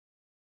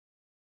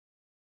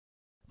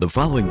The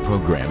following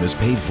program is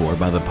paid for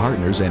by the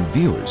partners and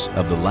viewers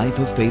of the Life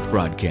of Faith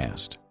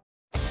broadcast.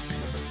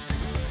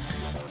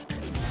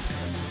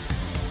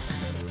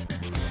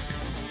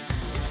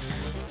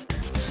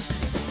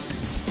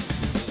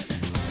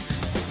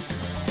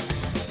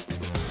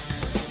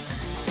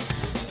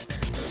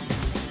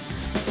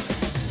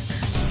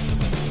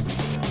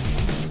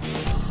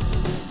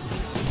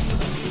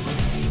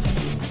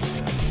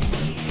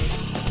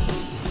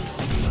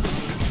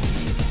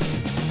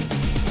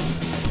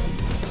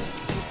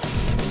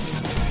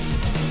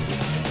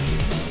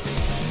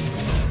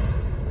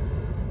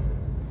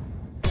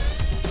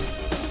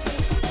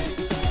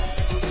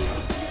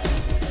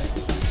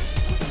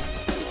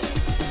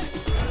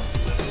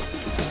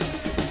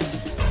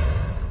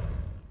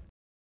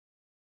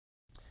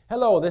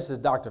 Hello, this is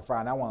Dr.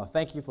 Fry, and I want to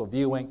thank you for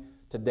viewing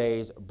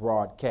today's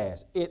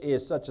broadcast. It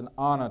is such an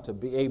honor to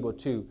be able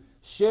to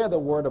share the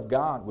Word of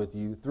God with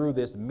you through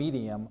this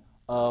medium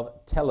of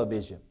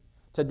television.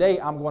 Today,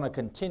 I'm going to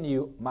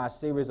continue my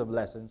series of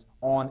lessons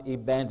on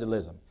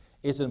evangelism.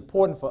 It's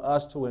important for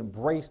us to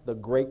embrace the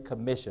Great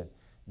Commission.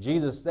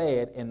 Jesus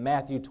said in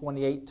Matthew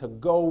 28, to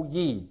go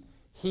ye.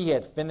 He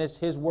had finished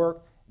his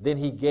work, then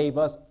he gave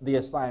us the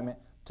assignment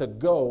to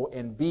go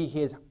and be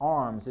his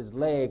arms, his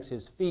legs,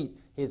 his feet,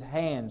 his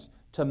hands,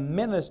 to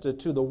minister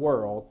to the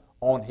world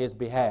on his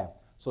behalf.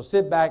 So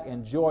sit back,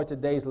 enjoy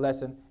today's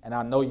lesson, and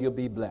I know you'll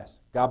be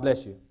blessed. God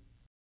bless you.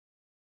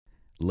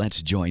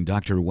 Let's join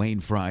Dr.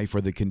 Wayne Fry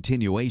for the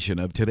continuation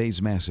of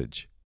today's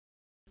message.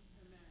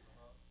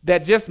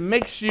 That just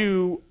makes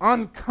you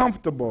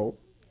uncomfortable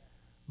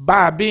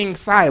by being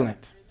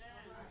silent.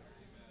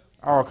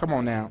 Oh, come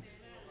on now.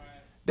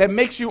 That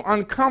makes you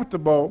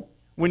uncomfortable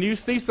when you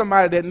see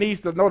somebody that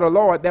needs to know the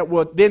Lord, that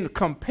will then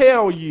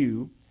compel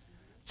you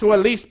to at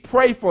least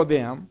pray for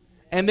them,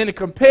 and then to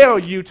compel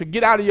you to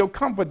get out of your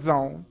comfort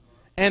zone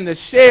and to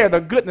share the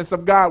goodness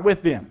of God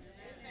with them.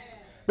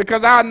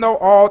 Because I know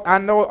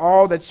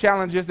all the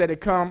challenges that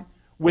come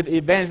with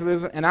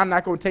evangelism, and I'm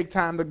not going to take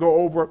time to go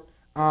over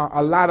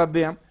a lot of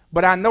them,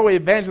 but I know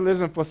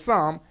evangelism for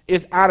some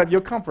is out of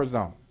your comfort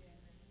zone.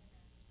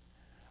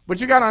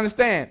 But you got to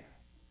understand,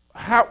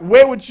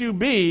 where would you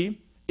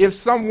be if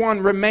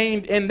someone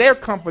remained in their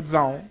comfort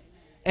zone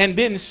and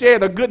didn't share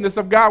the goodness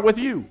of God with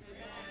you?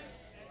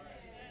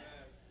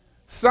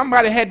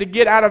 Somebody had to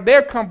get out of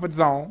their comfort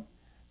zone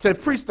to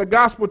preach the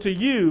gospel to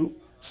you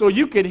so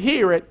you could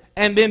hear it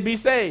and then be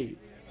saved.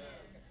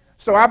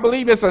 So I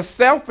believe it's a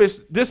selfish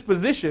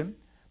disposition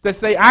to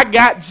say, I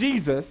got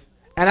Jesus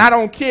and I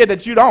don't care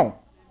that you don't.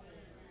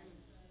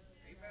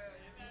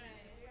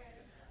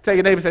 Tell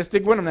your neighbor, say,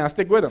 stick with him now,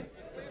 stick with him.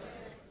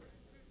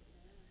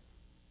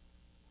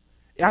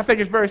 I think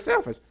it's very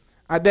selfish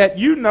that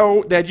you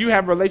know that you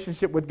have a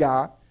relationship with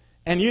God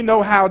and you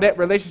know how that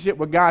relationship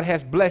with God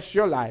has blessed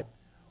your life.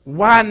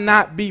 Why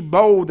not be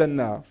bold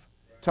enough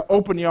to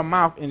open your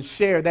mouth and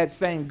share that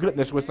same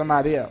goodness with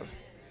somebody else?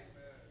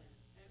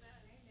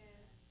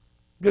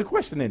 Good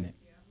question, isn't it?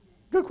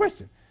 Good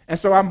question. And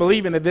so I'm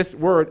believing that this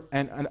word,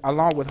 and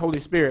along with Holy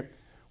Spirit,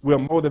 will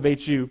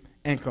motivate you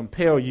and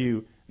compel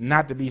you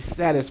not to be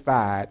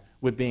satisfied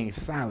with being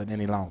silent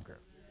any longer.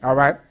 All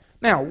right?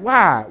 Now,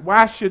 why?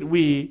 Why should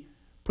we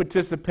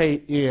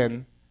participate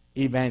in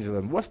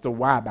evangelism? What's the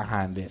why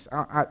behind this?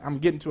 I'm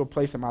getting to a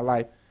place in my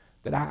life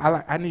that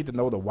I need to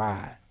know the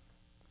why.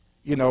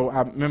 You know,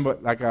 I remember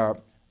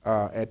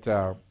at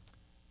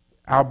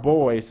our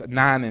boys,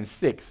 9 and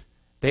 6,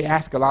 they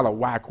ask a lot of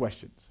why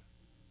questions.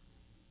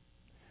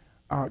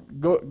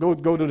 Go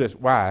do this.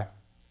 Why?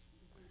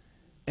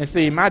 And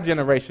see, my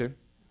generation.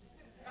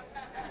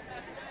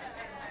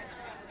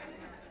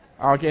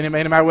 Okay,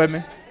 anybody with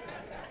me?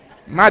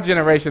 My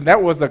generation,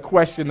 that was a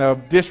question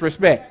of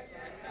disrespect.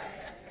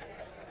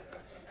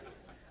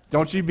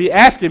 Don't you be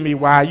asking me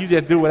why, you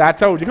just do what I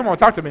told you. Come on,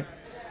 talk to me.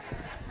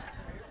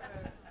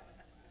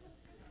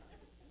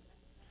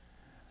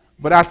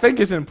 But I think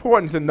it's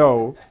important to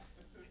know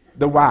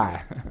the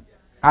why.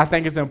 I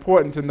think it's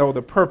important to know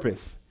the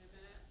purpose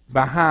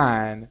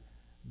behind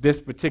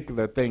this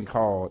particular thing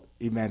called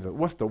evangelism.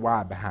 What's the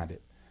why behind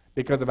it?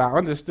 Because if I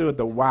understood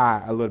the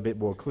why a little bit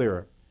more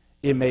clearer,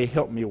 it may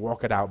help me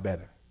walk it out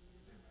better.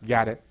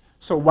 Got it?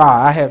 So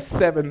why? I have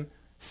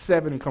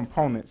seven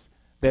components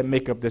that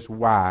make up this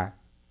why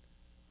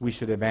we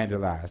should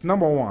evangelize.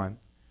 Number one,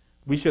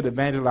 we should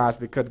evangelize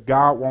because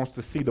God wants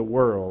to see the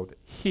world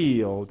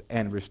healed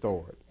and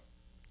restored.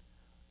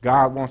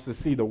 God wants to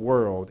see the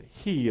world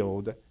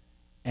healed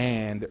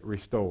and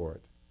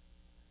restored.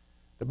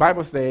 The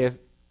Bible says,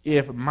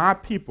 if my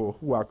people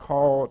who are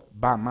called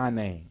by my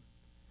name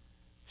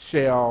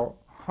shall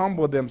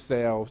humble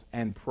themselves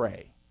and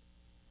pray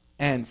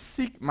and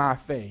seek my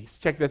face,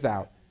 check this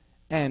out,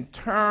 and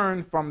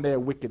turn from their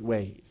wicked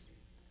ways,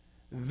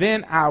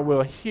 then I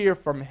will hear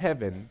from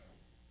heaven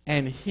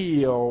and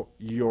heal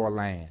your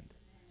land.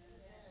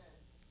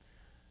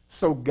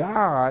 So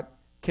God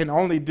can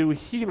only do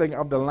healing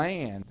of the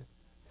land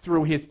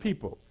through his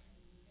people.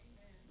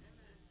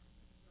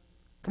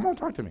 Come on,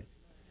 talk to me.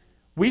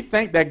 We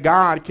think that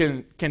God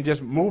can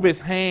just move his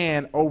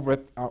hand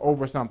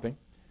over something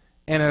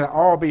and it'll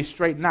all be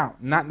straightened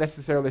out. Not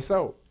necessarily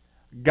so.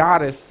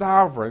 God is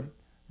sovereign,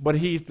 but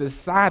he's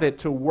decided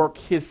to work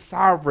his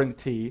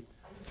sovereignty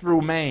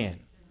through man.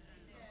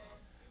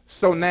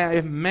 So now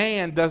if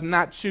man does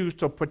not choose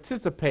to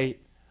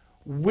participate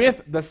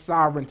with the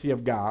sovereignty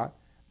of God,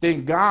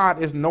 then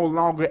God is no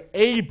longer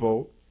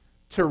able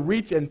to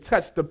reach and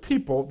touch the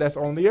people that's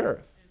on the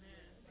earth.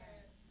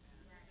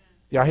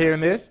 Y'all hearing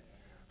this?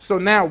 So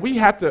now we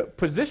have to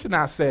position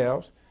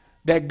ourselves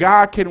that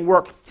God can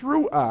work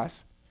through us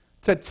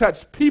to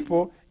touch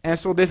people, and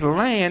so this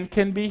land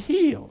can be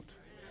healed.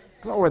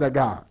 Glory to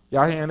God.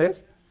 Y'all hearing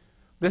this?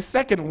 The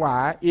second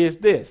why is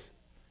this.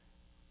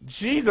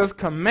 Jesus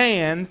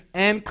commands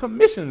and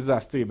commissions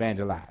us to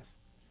evangelize.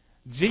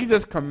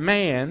 Jesus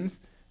commands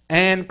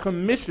and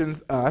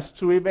commissions us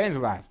to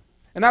evangelize.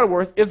 In other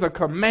words, it's a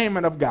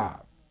commandment of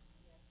God.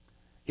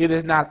 It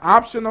is not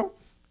optional.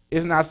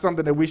 It's not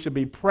something that we should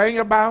be praying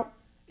about.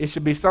 It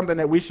should be something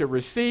that we should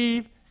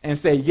receive and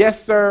say,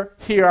 yes, sir,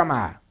 here am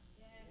I.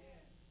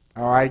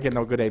 Oh, I ain't getting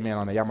no good amen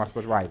on that. Y'all must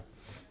be right.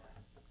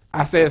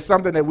 I said it's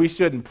something that we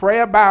shouldn't pray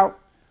about,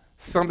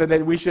 something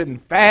that we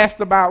shouldn't fast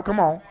about.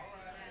 Come on.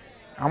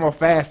 I'm going to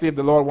fast, see if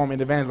the Lord wants me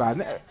to evangelize.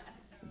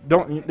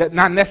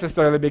 Not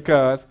necessarily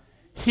because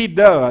he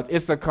does.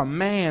 It's a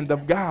command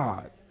of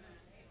God.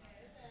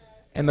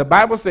 And the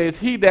Bible says,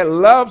 he that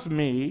loves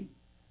me,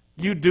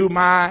 you do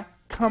my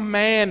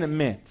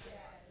commandments.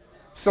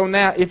 So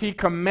now if he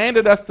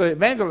commanded us to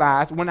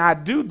evangelize, when I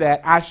do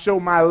that, I show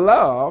my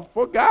love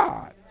for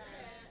God.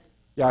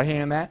 Y'all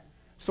hearing that?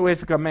 So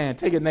it's a command.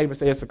 Take your neighbor and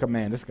say, it's a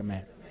command. It's a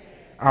command.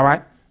 All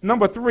right.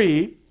 Number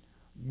 3,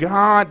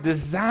 God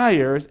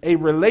desires a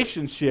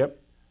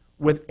relationship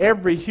with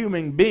every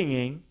human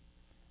being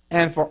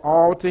and for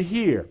all to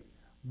hear.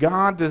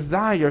 God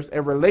desires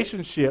a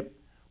relationship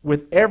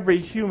with every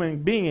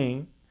human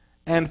being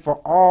and for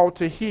all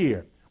to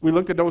hear. We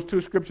looked at those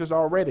 2 scriptures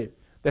already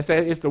that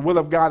said it's the will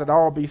of God that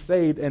all be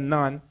saved and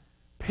none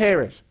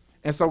perish.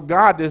 And so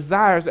God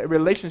desires a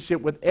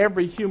relationship with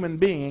every human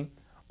being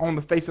on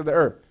the face of the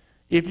earth.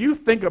 If you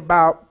think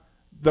about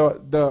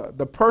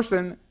the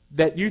person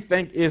that you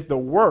think is the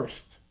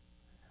worst,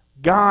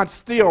 God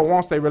still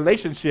wants a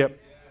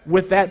relationship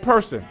with that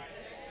person.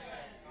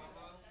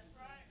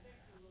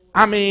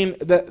 I mean,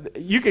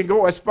 you can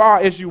go as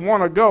far as you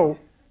want to go.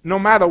 No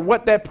matter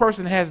what that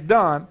person has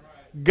done,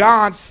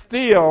 God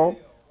still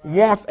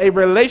wants a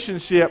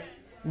relationship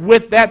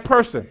with that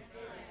person.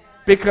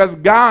 Because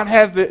God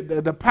has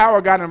the power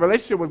of God in a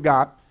relationship with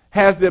God,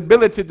 has the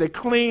ability to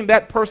clean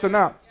that person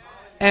up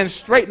and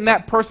straighten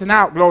that person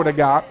out, glory to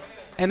God.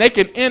 And they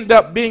can end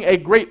up being a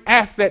great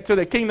asset to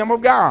the kingdom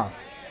of God.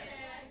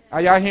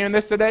 Are y'all hearing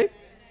this today?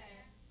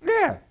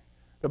 Yeah.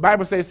 The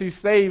Bible says he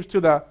saves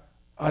to the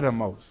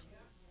uttermost.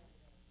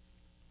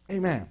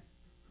 Amen.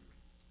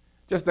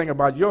 Just think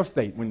about your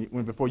state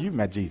when before you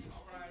met Jesus.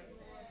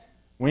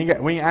 We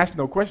ain't asking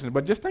no questions,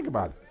 but just think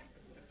about it.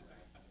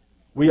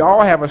 We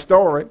all have a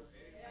story.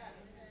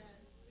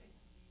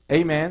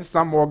 Amen.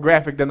 Some more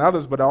graphic than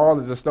others, but all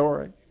is a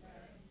story.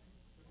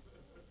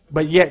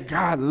 But yet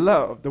God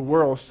loved the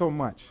world so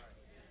much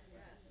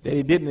that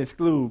he didn't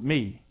exclude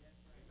me.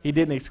 He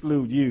didn't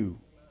exclude you.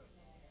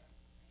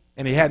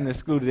 And he hadn't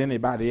excluded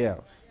anybody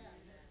else.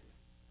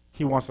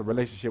 He wants a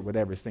relationship with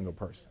every single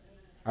person.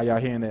 Are y'all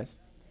hearing this?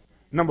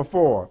 Number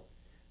 4,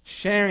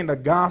 sharing the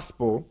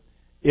gospel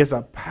is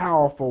a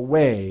powerful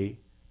way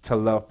to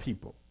love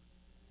people.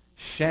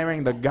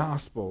 Sharing the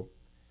gospel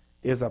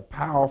is a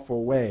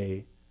powerful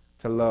way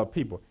to love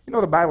people. You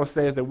know the Bible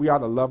says that we ought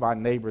to love our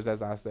neighbors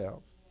as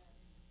ourselves.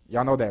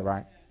 Y'all know that,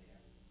 right?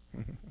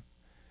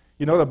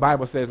 You know the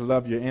Bible says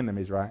love your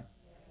enemies, right?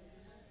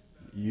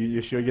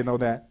 You sure you know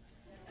that?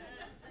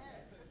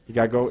 You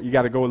got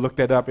to go look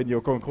that up in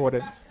your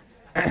concordance.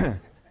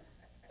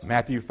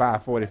 Matthew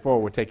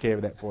 5:44 will take care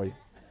of that for you.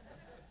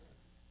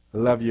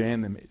 Love your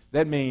enemies.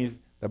 That means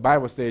the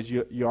Bible says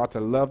you ought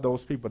to love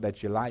those people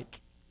that you like,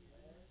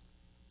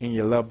 and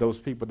you love those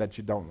people that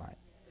you don't like.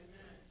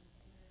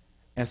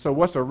 And so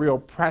what's a real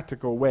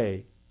practical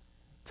way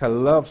to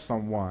love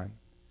someone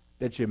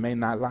that you may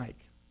not like?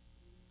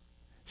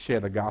 Share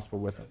the gospel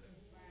with them.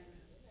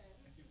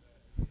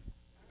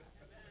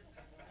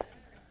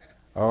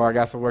 Oh, I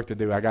got some work to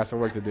do.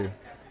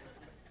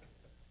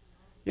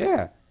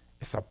 Yeah,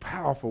 it's a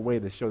powerful way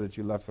to show that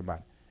you love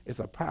somebody. It's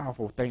a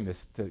powerful thing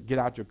to get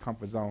out your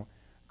comfort zone,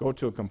 go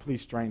to a complete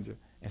stranger,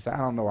 and say, I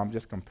don't know, I'm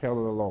just compelled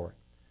of the Lord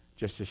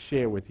just to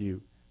share with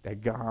you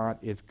that God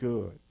is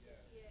good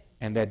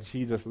and that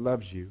Jesus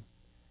loves you,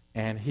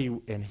 and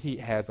he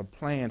has a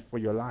plan for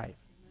your life,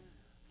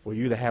 for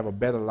you to have a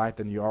better life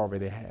than you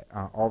already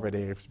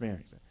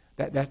experienced.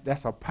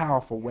 That's a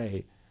powerful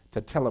way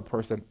to tell a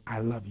person, I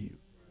love you.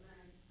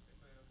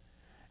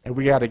 And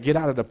we got to get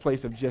out of the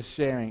place of just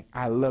sharing,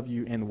 I love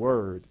you in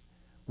word.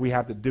 We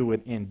have to do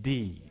it in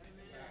deed.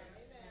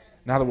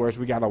 In other words,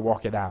 we got to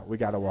walk it out.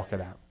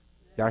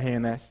 Y'all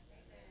hearing this?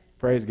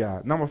 Praise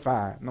God. Number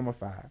five.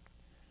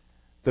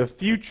 The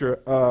future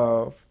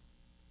of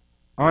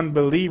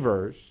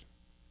unbelievers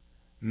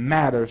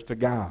matters to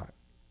God.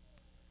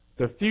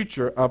 the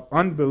future of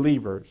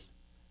unbelievers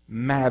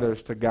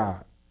matters to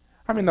God.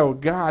 I mean, no,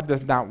 God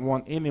does not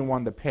want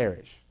anyone to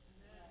perish.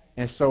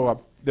 And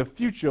so the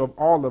future of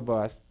all of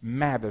us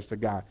matters to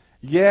God.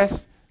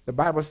 Yes, the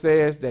Bible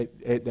says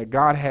that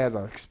God has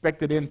an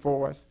expected end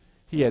for us.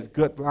 He has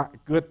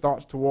good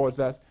thoughts towards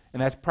us,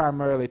 and that's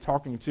primarily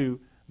talking to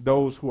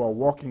those who are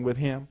walking with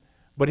him.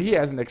 But he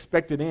has an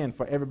expected end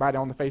for everybody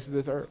on the face of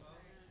this earth.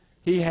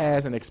 He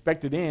has an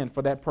expected end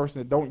for that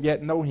person that don't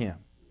yet know him.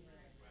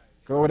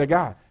 Glory to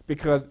God.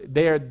 Because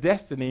their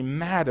destiny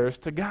matters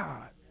to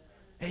God.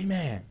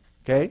 Amen.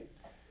 Okay?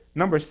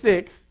 Number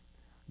 6,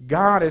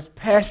 God is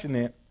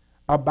passionate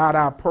about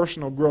our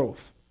personal growth.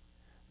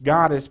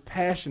 God is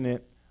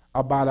passionate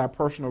about our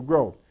personal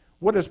growth.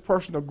 What does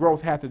personal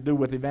growth have to do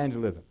with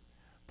evangelism?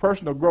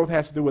 Personal growth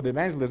has to do with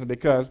evangelism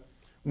because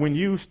when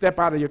you step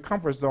out of your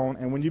comfort zone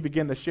and when you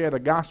begin to share the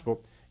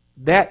gospel,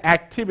 that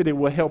activity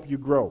will help you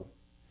grow.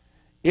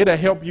 It'll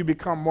help you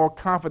become more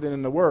confident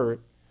in the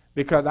word,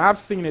 because I've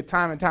seen it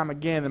time and time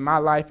again in my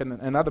life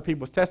and other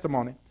people's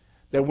testimony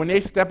that when they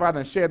step out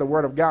and share the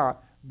word of God,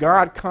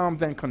 God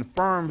comes and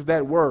confirms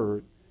that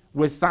word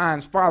with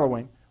signs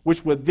following,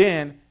 which would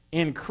then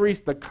increase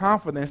the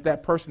confidence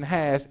that person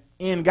has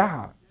in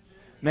God.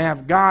 Now,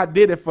 if God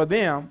did it for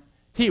them,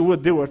 he will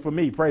do it for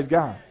me. Praise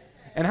God.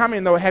 And how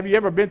many know, have you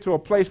ever been to a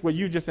place where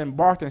you just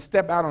embarked and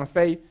stepped out on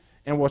faith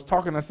and was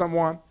talking to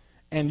someone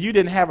and you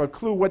didn't have a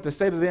clue what to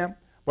say to them,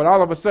 but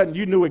all of a sudden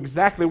you knew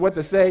exactly what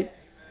to say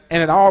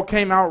and it all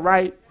came out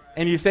right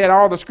and you said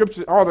all the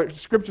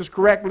scriptures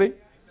correctly?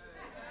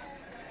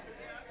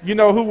 You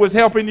know who was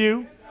helping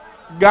you?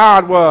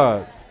 God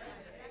was.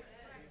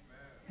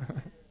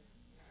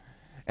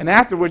 And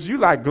afterwards you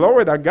like,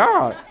 glory to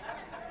God.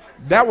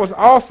 That was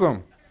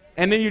awesome.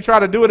 And then you try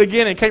to do it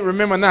again and can't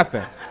remember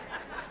nothing.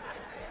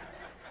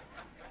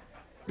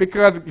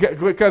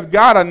 Because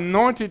God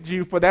anointed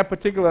you for that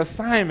particular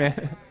assignment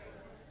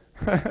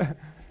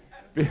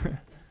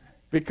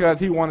because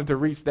he wanted to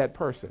reach that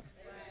person.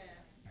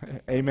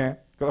 Amen.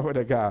 Glory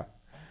to God.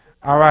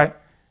 All right.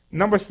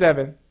 Number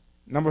seven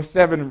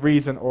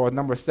reason, or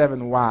number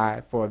 7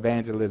 why for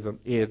evangelism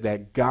is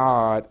that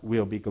God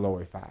will be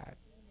glorified.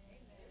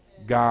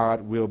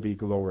 God will be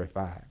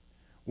glorified.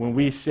 When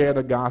we share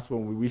the gospel,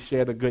 when we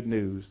share the good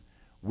news,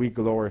 we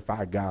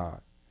glorify God.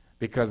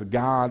 Because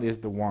God is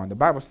the one. The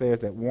Bible says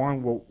that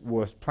one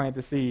will plant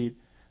the seed,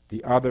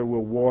 the other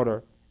will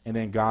water, and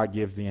then God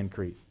gives the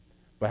increase.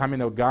 But how many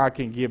know God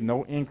can give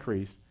no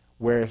increase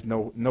whereas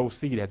no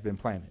seed has been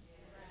planted?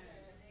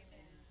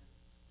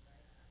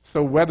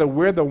 So whether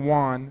we're the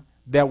one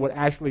that would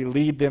actually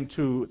lead them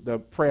to the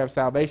prayer of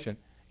salvation,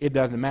 it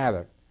doesn't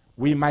matter.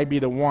 We might be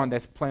the one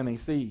that's planting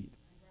seed.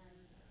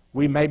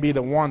 We may be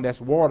the one that's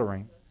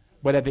watering,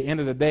 but at the end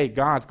of the day,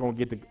 God's going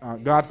to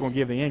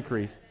give the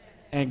increase.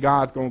 And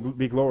God's going to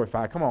be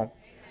glorified. Come on.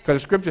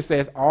 Because the scripture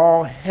says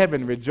all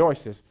heaven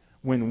rejoices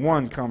when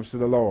one comes to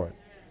the Lord.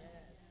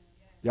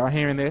 Y'all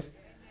hearing this?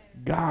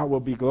 God will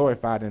be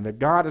glorified. And if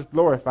God is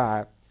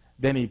glorified,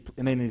 then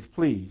he's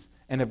pleased.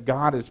 And if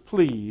God is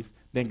pleased,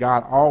 then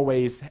God's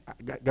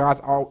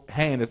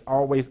hand is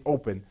always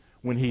open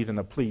when he's in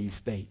a pleased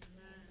state.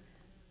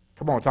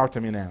 Come on, talk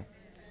to me now.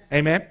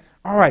 Amen?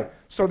 All right.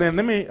 So then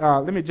let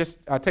me just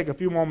take a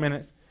few more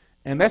minutes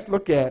and let's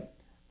look at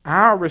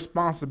our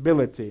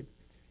responsibility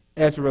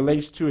as it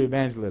relates to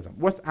evangelism.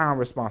 What's our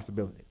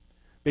responsibility?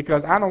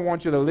 Because I don't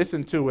want you to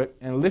listen to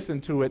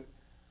it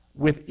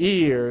with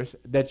ears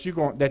that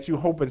you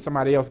hoping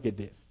somebody else get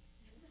this.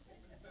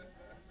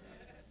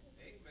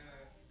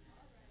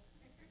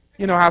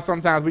 You know how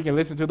sometimes we can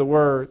listen to the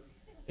word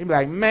and be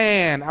like,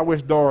 man, I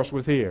wish Doris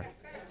was here.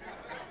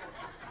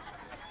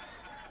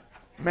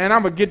 Man,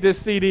 I'm going to get this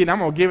CD and I'm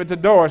going to give it to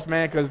Doris,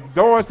 man, because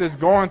Doris is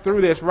going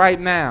through this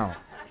right now.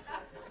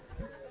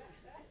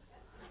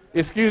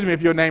 Excuse me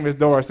if your name is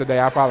Doris today.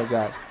 I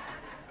apologize.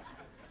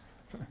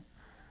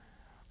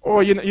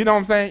 Or, you know what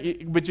I'm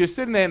saying? But you're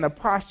sitting there in the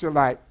posture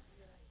like,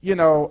 yeah,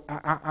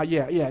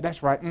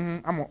 that's right.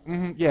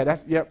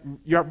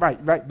 You're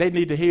right. They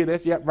need to hear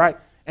this. Yep, right.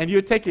 And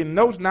you're taking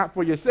notes not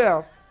for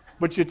yourself,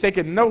 but you're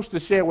taking notes to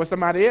share with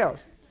somebody else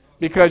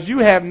because you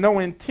have no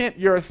intent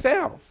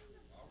yourself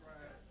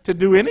to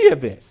do any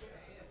of this.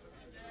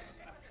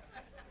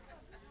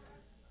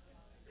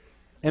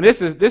 And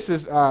this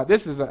is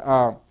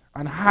a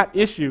hot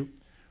issue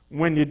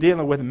when you're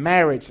dealing with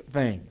marriage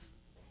things.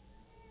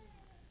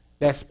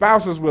 That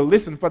spouses will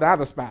listen for the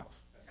other spouse.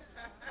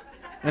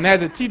 And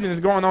as the teaching is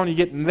going on, you're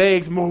getting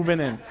legs moving.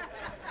 And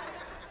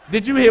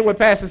did you hear what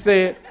Pastor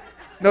said?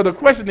 No, the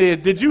question is,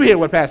 did you hear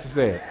what Pastor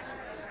said?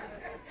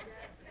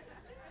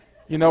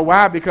 You know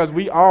why? Because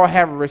we all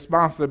have a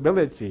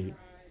responsibility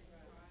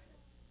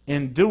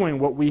in doing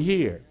what we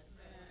hear.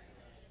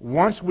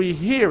 Once we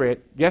hear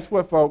it, guess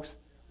what, folks?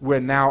 We're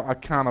now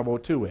accountable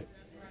to it.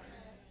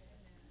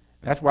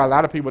 That's why a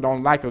lot of people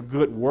don't like a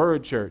good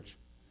word church,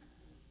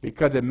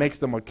 because it makes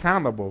them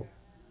accountable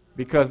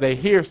because they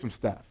hear some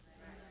stuff.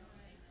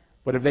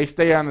 But if they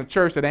stay on the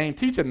church that ain't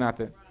teaching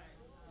nothing,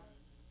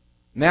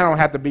 now they don't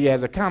have to be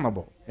as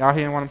accountable. Y'all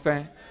hearing what I'm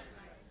saying?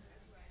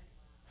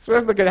 So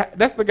let's look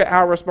at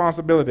our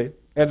responsibility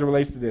as it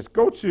relates to this.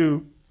 Go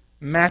to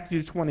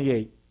Matthew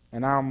 28,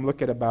 and I'm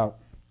looking at about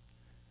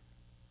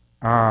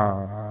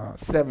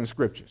 7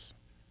 scriptures.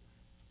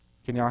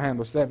 Can y'all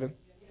handle 7?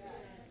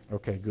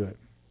 Okay, good.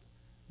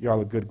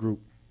 Y'all a good group.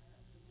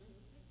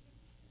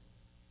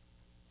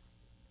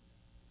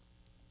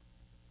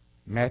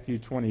 Matthew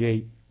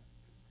 28,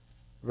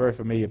 very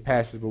familiar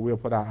passage, but we'll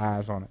put our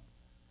eyes on it.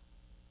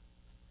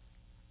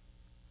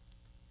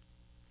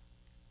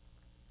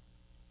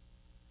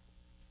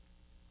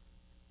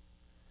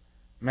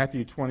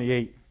 Matthew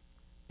 28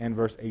 and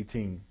verse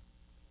 18.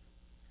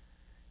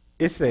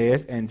 It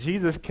says, "And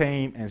Jesus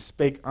came and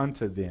spake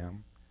unto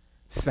them,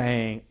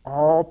 saying,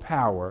 All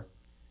power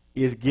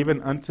is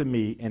given unto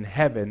me in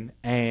heaven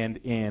and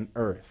in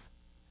earth.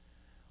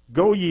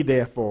 Go ye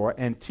therefore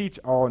and teach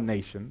all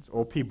nations,"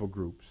 or people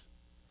groups,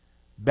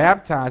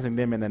 "baptizing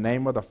them in the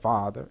name of the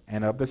Father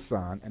and of the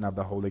Son and of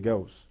the Holy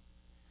Ghost,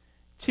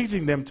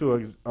 teaching them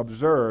to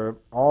observe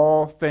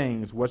all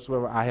things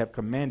whatsoever I have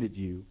commanded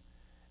you.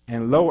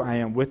 And lo, I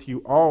am with you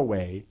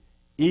always,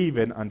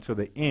 even unto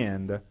the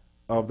end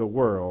of the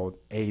world.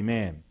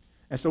 Amen."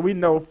 And so we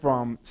know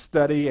from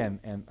study and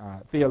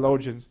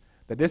theologians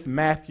that this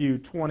Matthew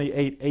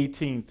 28,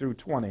 18 through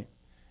 20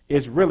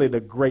 is really the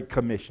Great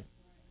Commission.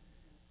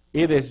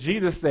 It is,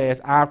 Jesus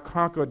says, I've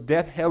conquered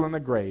death, hell, and the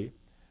grave.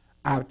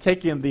 I've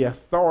taken the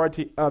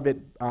authority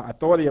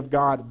of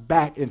God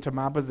back into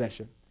my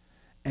possession.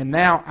 And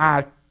now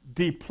I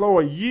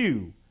deploy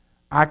you.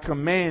 I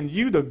command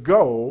you to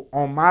go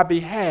on my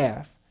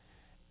behalf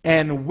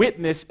and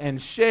witness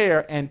and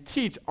share and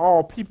teach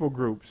all people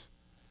groups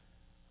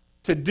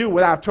to do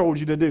what I've told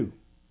you to do.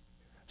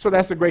 So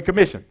that's the Great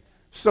Commission.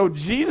 So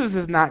Jesus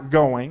is not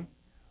going,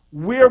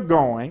 we're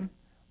going,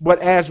 but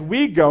as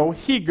we go,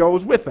 he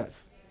goes with us.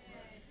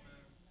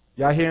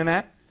 Y'all hearing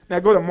that? Now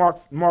go to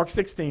Mark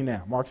 16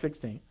 now. Mark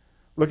 16.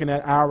 Looking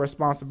at our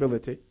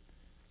responsibility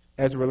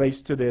as it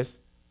relates to this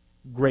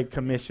Great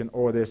Commission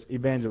or this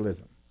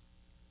evangelism.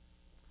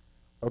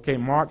 Okay,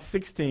 Mark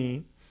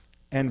 16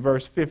 and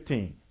verse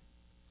 15.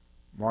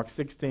 Mark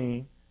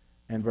 16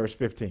 and verse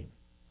 15.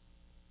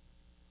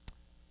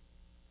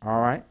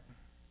 All right.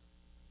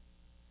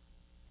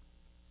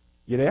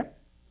 You there?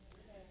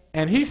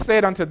 And he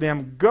said unto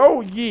them,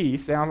 Go ye,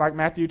 sound like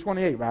Matthew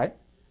 28, right?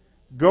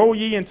 Go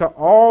ye into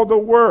all the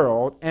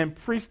world and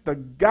preach the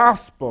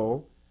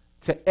gospel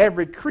to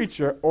every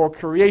creature or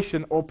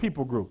creation or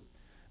people group.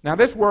 Now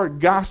this word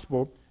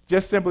gospel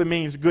just simply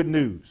means good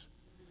news.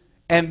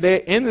 And there,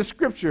 in the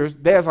scriptures,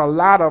 there's a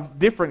lot of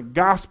different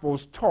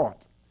gospels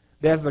taught.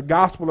 There's the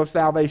gospel of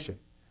salvation.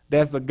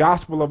 There's the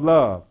gospel of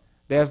love.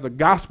 There's the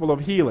gospel of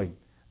healing.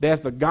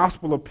 There's the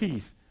gospel of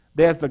peace.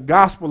 There's the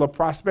gospel of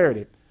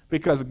prosperity.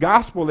 Because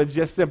gospel is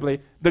just simply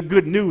the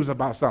good news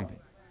about something.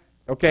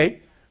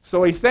 Okay?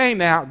 So he's saying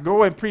now,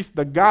 go and preach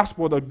the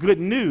gospel, the good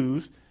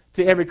news,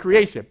 to every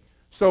creation.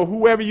 So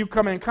whoever you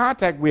come in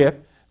contact with,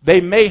 they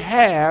may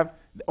have,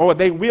 or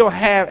they will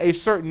have a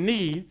certain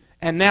need,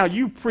 and now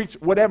you preach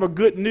whatever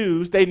good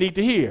news they need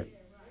to hear.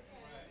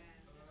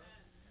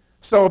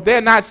 So if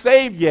they're not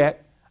saved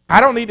yet, I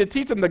don't need to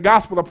teach them the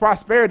gospel of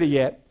prosperity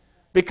yet,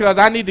 because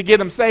I need to get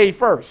them saved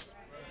first.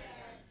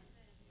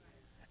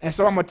 And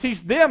so I'm going to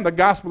teach them the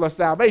gospel of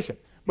salvation.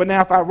 But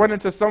now if I run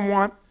into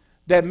someone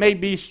that may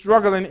be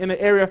struggling in the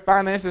area of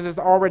finances is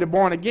already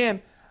born again,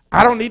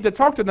 I don't need to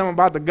talk to them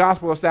about the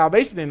gospel of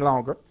salvation any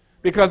longer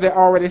because they're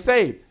already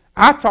saved.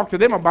 I talk to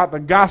them about the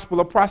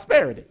gospel of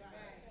prosperity.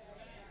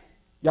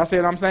 Y'all see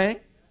what I'm saying?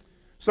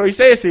 So he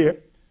says here,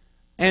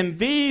 and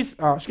these,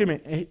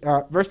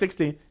 verse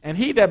 16, and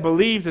he that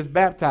believes is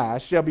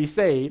baptized shall be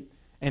saved,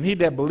 and he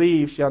that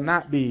believes shall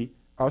not be,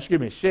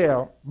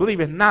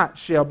 believeth not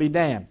shall be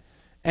damned.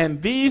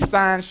 And these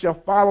signs shall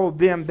follow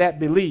them that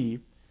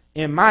believe.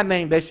 In my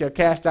name they shall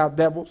cast out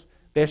devils.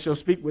 They shall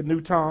speak with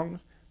new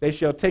tongues. They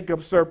shall take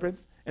up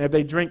serpents. And if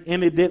they drink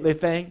any deadly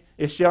thing,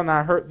 it shall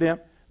not hurt them.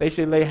 They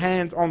shall lay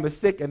hands on the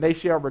sick, and they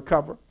shall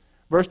recover.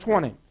 Verse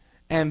 20.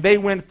 And they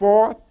went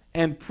forth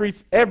and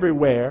preached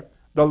everywhere,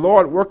 the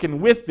Lord working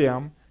with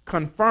them,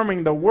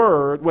 confirming the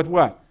word with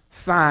what?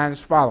 Signs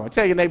following.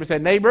 Tell your neighbor, say,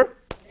 neighbor,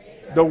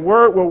 the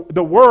word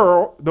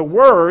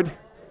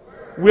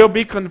will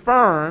be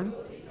confirmed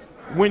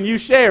when you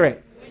share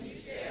it.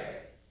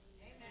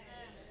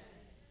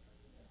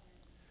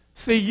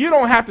 See, you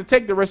don't have to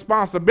take the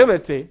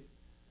responsibility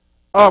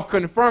of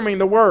confirming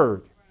the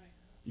word.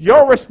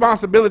 Your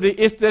responsibility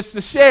is just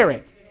to share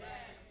it.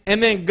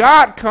 And then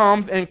God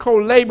comes and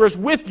co-labors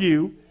with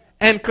you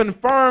and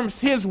confirms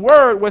his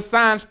word with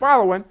signs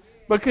following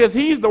because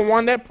he's the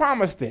one that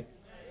promised it.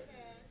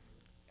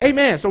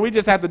 Amen. So we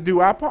just have to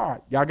do our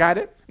part. Y'all got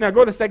it? Now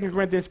go to 2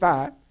 Corinthians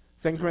 5.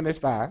 2 Corinthians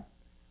 5.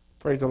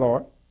 Praise the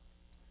Lord.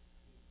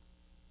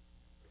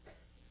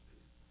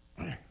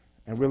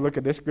 And we'll look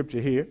at this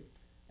scripture here.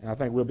 And I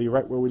think we'll be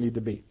right where we need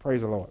to be.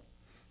 Praise the Lord.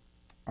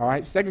 All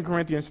right, 2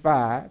 Corinthians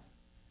 5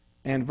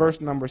 and verse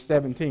number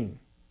 17.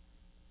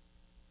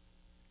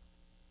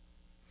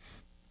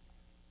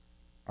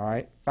 All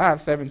right,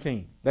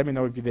 5:17. Let me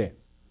know if you're there.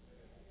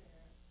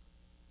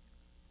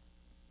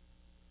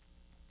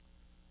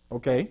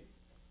 Okay?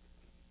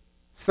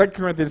 2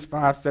 Corinthians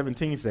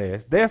 5:17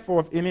 says,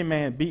 therefore, if any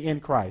man be in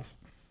Christ,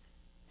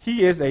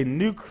 he is a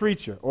new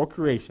creature or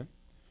creation.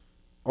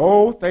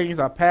 Old things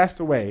are passed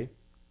away,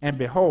 and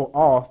behold,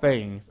 all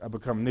things are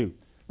become new.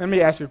 Let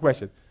me ask you a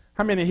question.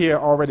 How many here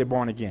are already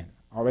born again?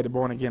 Already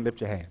born again,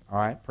 lift your hand. All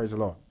right, praise the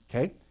Lord.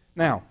 Okay?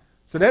 Now,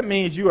 so that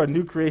means you are a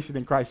new creation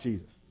in Christ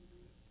Jesus.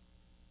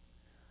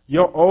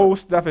 Your old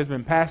stuff has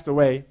been passed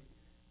away,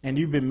 and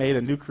you've been made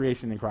a new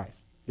creation in Christ.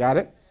 Got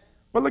it?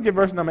 But look at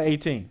verse number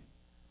 18.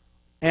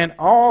 And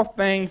all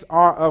things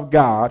are of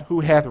God,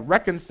 who hath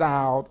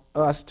reconciled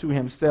us to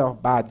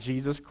himself by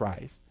Jesus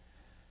Christ,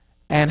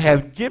 and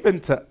hath given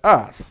to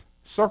us,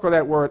 circle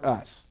that word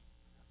us,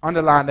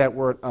 underline that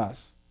word us,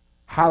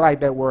 highlight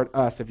that word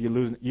us if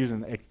you're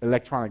using an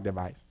electronic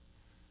device.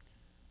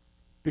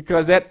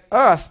 Because that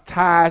us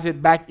ties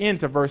it back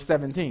into verse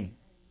 17.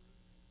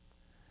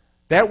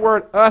 That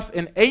word us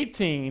in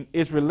 18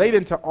 is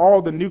related to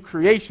all the new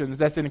creations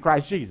that's in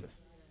Christ Jesus.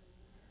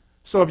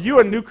 So if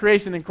you're a new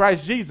creation in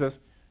Christ Jesus,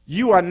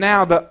 you are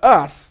now the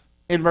us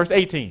in verse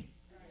 18.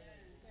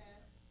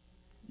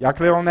 Y'all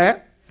clear on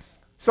that?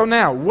 So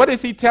now, what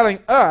is he telling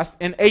us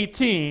in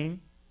 18?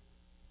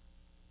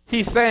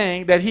 He's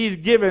saying that he's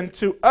given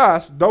to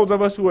us, those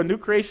of us who are new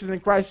creations in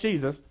Christ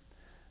Jesus,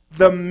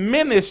 the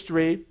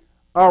ministry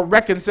of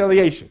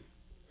reconciliation.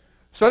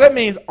 So that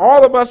means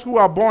all of us who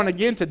are born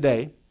again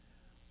today,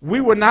 we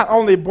were not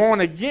only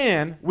born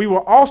again, we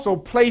were also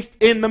placed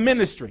in the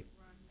ministry.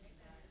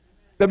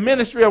 The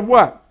ministry of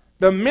what?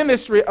 The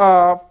ministry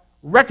of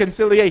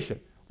reconciliation.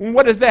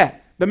 What is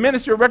that? The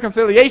ministry of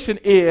reconciliation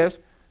is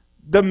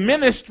the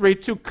ministry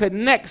to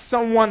connect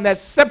someone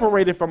that's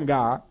separated from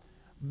God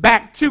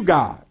back to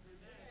God.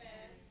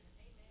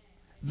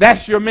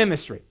 That's your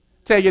ministry.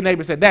 Tell your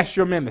neighbor, say, that's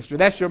your ministry.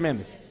 That's your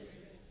ministry.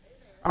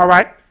 All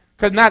right?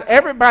 Because not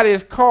everybody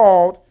is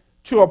called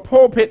to a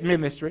pulpit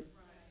ministry,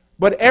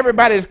 but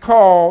everybody is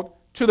called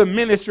to the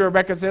ministry of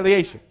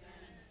reconciliation.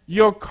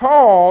 You're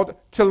called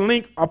to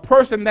link a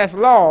person that's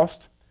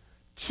lost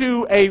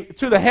to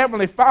the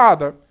Heavenly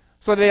Father,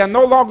 so they'll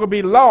no longer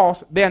be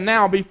lost, they'll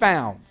now be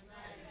found.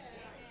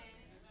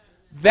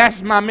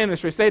 That's my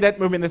ministry. Say that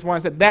moving this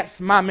one. Say, that's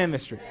my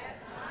ministry.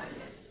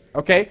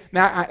 Okay?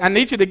 Now, I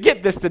need you to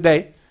get this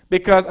today,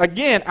 because,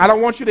 again, I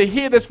don't want you to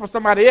hear this for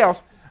somebody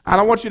else. I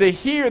don't want you to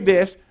hear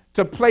this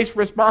to place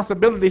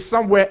responsibility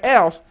somewhere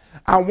else.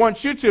 I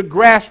want you to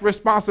grasp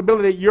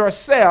responsibility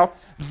yourself.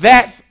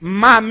 That's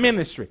my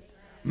ministry.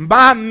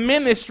 My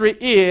ministry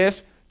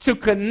is to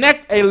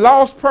connect a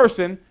lost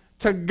person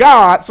to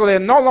God so they'll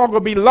no longer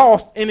be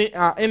lost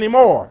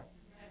anymore.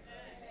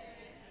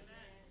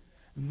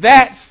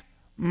 That's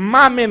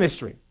my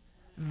ministry.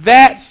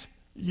 That's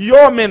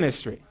your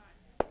ministry.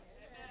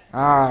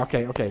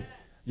 Okay.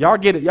 Y'all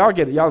get it. Y'all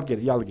get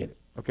it.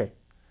 Okay.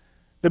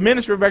 The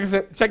ministry of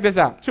reconciliation, check this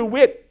out. To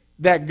wit,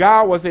 that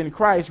God was in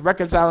Christ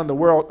reconciling the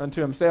world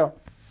unto himself,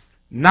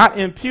 not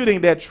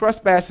imputing their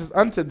trespasses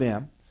unto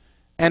them,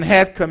 and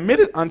hath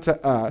committed unto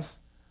us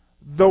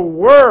the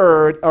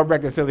word of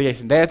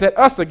reconciliation. There's that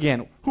us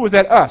again. Who is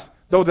that us?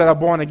 Those that are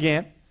born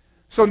again.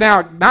 So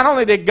now, not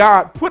only did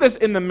God put us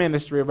in the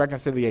ministry of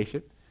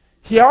reconciliation,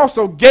 he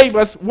also gave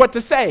us what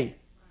to say.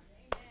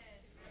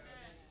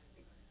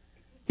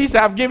 He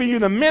said, I've given you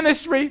the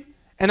ministry,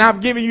 and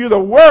I've given you the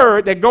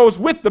word that goes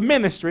with the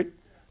ministry,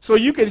 so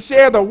you can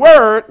share the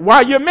word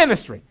while you're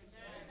ministering.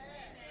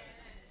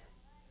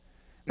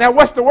 Now,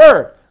 what's the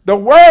word? The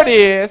word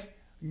is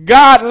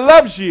God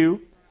loves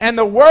you, and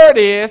the word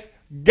is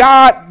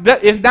God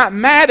is not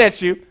mad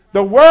at you.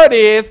 The word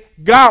is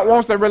God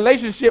wants a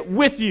relationship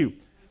with you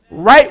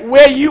right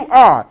where you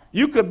are.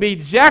 You could be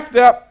jacked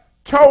up,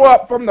 toe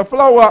up from the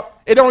flow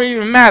up. It don't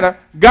even matter.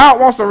 God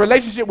wants a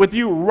relationship with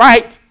you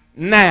right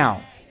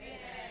now.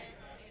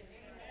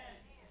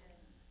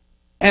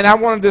 And I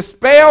want to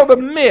dispel the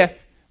myth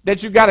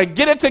that you got to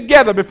get it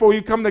together before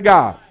you come to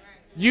God.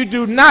 You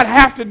do not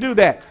have to do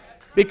that.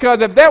 Because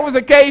if that was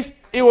the case,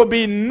 it will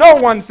be no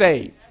one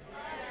saved.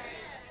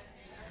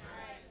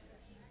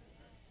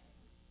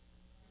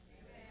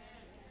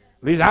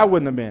 At least I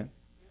wouldn't have been.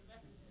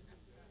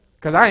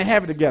 Because I ain't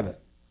have it together.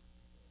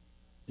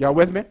 Y'all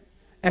with me?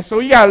 And so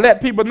you got to let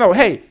people know,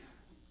 hey,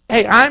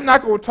 I'm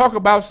not going to talk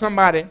about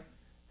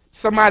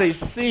somebody's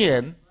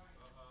sin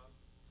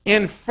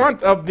in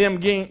front of them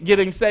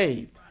getting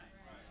saved.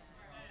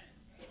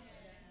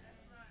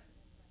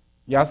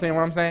 Y'all seeing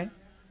what I'm saying?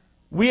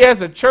 We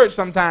as a church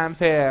sometimes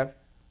have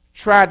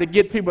tried to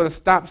get people to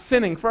stop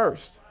sinning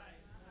first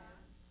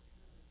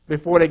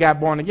before they got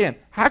born again.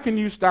 How can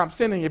you stop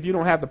sinning if you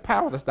don't have the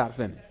power to stop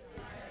sinning?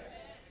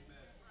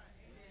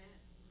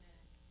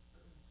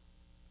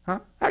 Huh?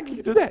 How can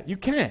you do that? You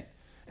can't.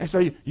 And so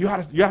you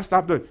ought to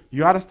stop doing it.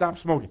 You ought to stop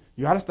smoking.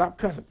 You ought to stop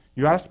cussing.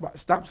 You ought to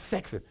stop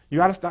sexing.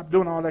 You ought to stop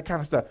doing all that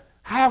kind of stuff.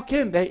 How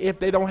can they if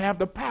they don't have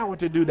the power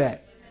to do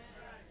that?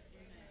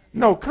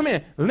 No, come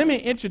in. Let me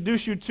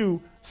introduce you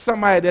to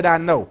somebody that I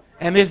know,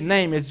 and his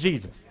name is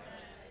Jesus.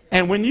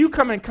 And when you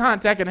come in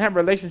contact and have a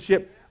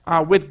relationship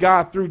with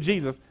God through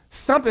Jesus,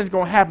 something's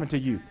going to happen to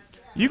you.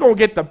 You're going to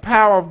get the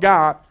power of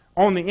God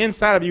on the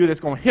inside of you that's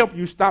going to help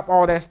you stop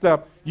all that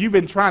stuff you've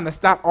been trying to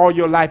stop all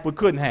your life but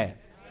couldn't have.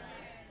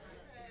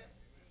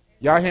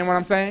 Y'all hear what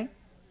I'm saying?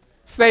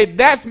 Say,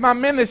 that's my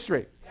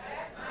ministry.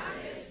 That's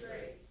my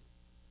ministry.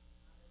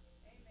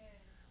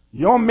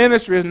 Your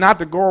ministry is not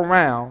to go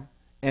around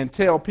and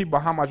tell people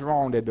how much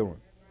wrong they're doing.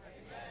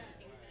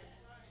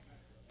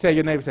 Tell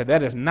your neighbor, say,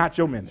 that is not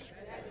your ministry.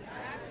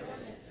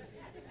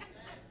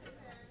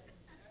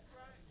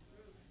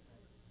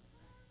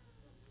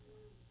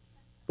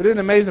 But isn't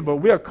it amazing? But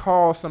we'll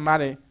call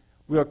somebody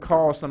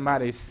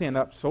sin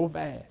up so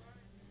fast.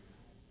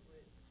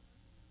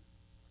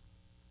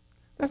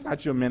 That's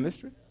not your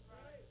ministry.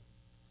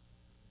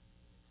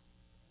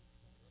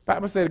 The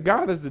Bible said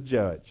God is the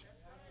judge.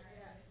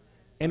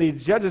 And he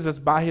judges us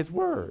by his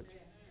word.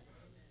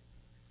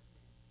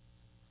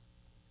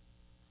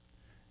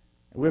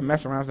 And we're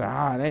messing around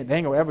and saying, they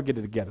ain't going to ever get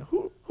it together.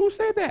 Who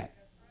said that?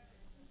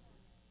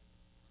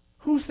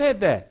 Who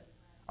said that?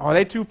 Oh,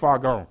 they too far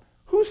gone.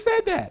 Who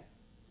said that?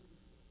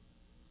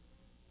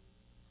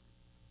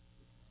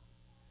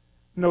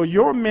 No,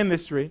 your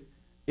ministry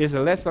is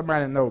to let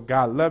somebody know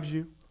God loves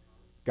you,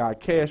 God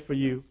cares for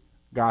you,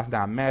 God's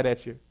not mad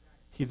at you.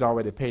 He's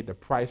already paid the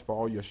price for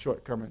all your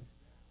shortcomings,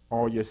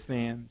 all your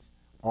sins,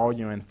 all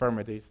your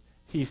infirmities.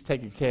 He's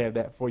taken care of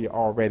that for you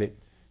already.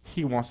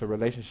 He wants a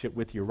relationship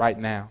with you right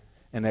now,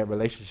 and that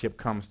relationship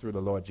comes through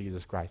the Lord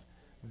Jesus Christ.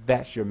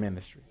 That's your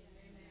ministry.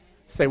 Amen.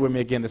 Say with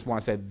me again this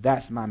morning, say,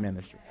 that's my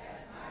ministry.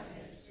 That's my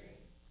ministry.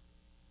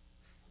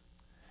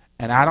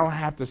 And I don't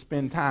have to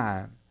spend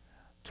time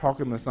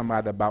talking to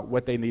somebody about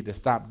what they need to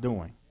stop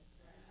doing.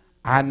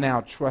 I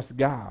now trust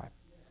God,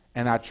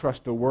 and I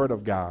trust the word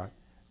of God,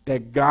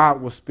 that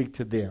God will speak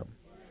to them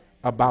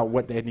about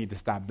what they need to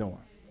stop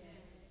doing.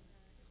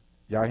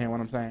 Y'all hear what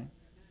I'm saying?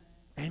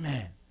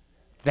 Amen.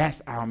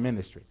 That's our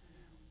ministry.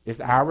 It's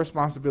our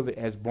responsibility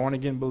as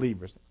born-again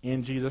believers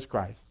in Jesus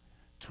Christ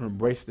to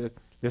embrace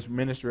this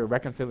ministry of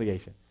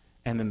reconciliation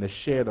and then to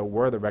share the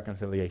word of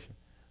reconciliation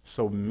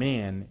so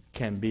men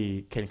can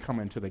come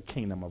into the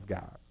kingdom of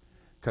God.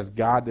 Because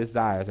God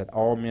desires that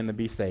all men to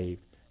be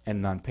saved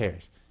and none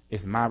perish.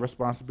 It's my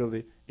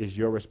responsibility, it's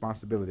your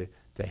responsibility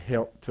to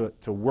help,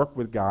 to work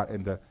with God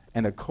and to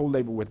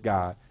co-labor with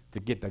God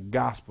to get the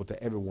gospel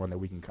to everyone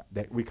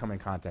that we come in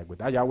contact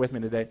with. Are y'all with me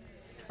today?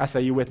 I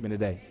say you with me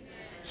today. Amen.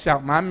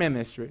 Shout, my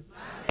ministry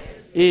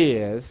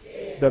is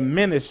the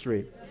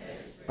ministry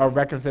of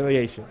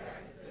reconciliation.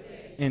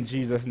 In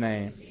Jesus'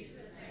 name,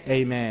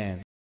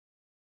 amen.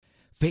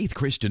 Faith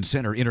Christian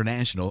Center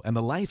International and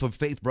the Life of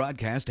Faith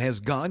broadcast has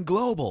gone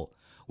global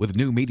with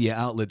new media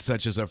outlets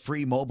such as a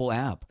free mobile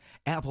app,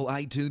 Apple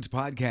iTunes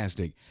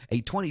podcasting,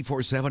 a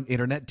 24/7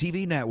 internet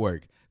TV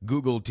network,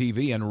 Google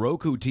TV and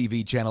Roku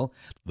TV channel.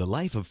 The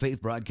Life of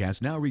Faith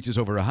broadcast now reaches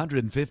over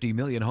 150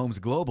 million homes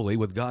globally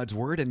with God's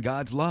Word and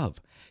God's love.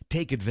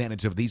 Take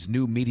advantage of these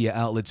new media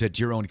outlets at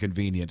your own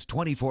convenience,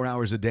 24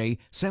 hours a day,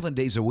 7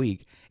 days a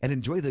week, and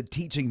enjoy the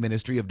teaching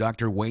ministry of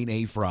Dr. Wayne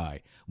A.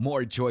 Fry.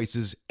 More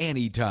choices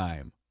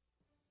anytime.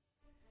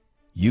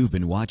 You've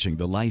been watching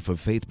the Life of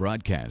Faith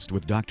broadcast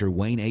with Dr.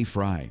 Wayne A.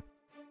 Fry.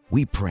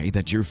 We pray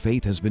that your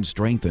faith has been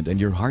strengthened and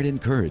your heart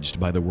encouraged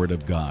by the Word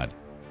of God.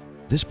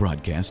 This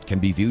broadcast can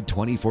be viewed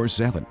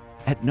 24/7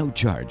 at no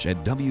charge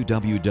at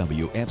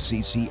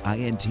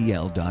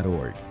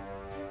www.fccintl.org.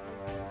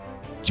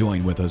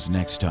 Join with us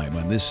next time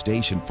on this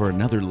station for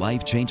another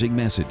life-changing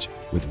message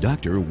with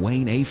Dr.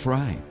 Wayne A.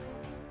 Fry.